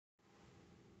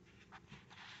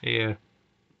Hey,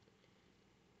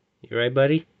 you right,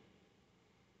 buddy?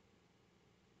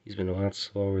 He's been a lot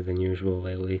slower than usual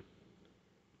lately.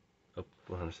 Oh,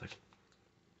 hold on a second.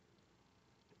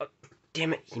 Oh,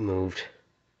 damn it, he moved.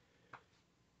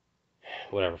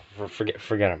 Whatever, forget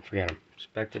him.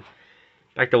 Just back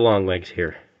to long legs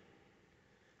here.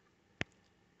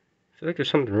 I feel like there's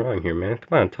something wrong here, man.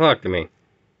 Come on, talk to me.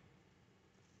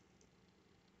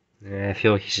 I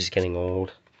feel like he's just getting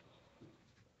old.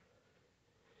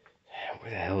 Where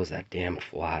the hell is that damn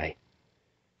fly?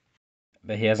 I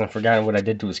bet he hasn't forgotten what I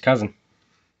did to his cousin.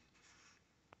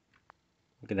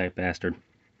 Look at that bastard.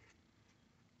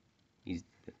 Hold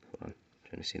on, I'm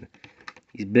trying to see that.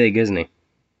 He's big, isn't he?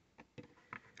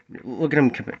 Look at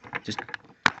him, just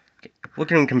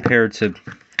look at him compared to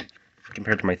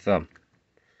my thumb.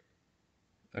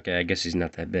 Okay, I guess he's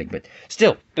not that big, but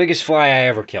still, biggest fly I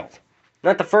ever killed.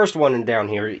 Not the first one in down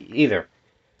here either.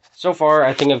 So far,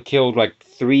 I think I've killed like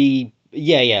 3.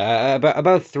 Yeah,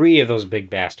 about 3 of those big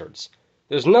bastards.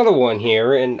 There's another one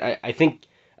here, and I think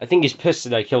he's pissed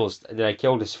that I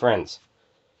killed his friends,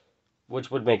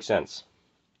 which would make sense.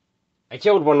 I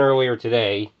killed one earlier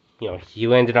today. You know, he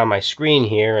landed on my screen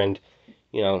here, and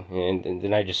you know, and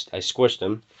then I squished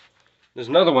him. There's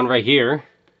another one right here.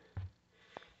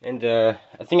 And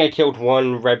I think I killed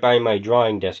one right by my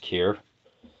drawing desk here.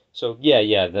 So yeah,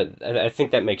 I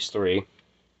think that makes 3.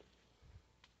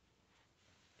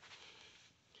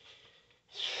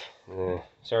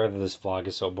 Sorry that this vlog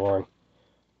is so boring.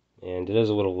 And it is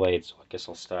a little late, so I guess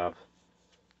I'll stop.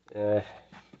 Say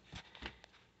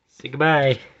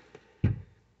goodbye.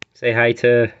 Say hi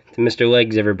to Mr.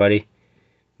 Legs, everybody.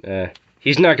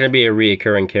 He's not going to be a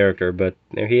reoccurring character, but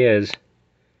there he is.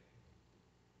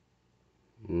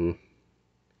 Kind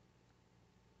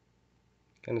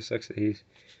of sucks that he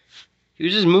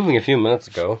was just moving a few minutes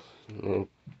ago. Yeah,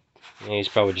 he's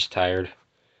probably just tired.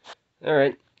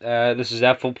 Alright, this is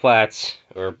Apple Platts,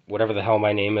 or whatever the hell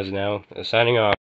my name is now, signing off.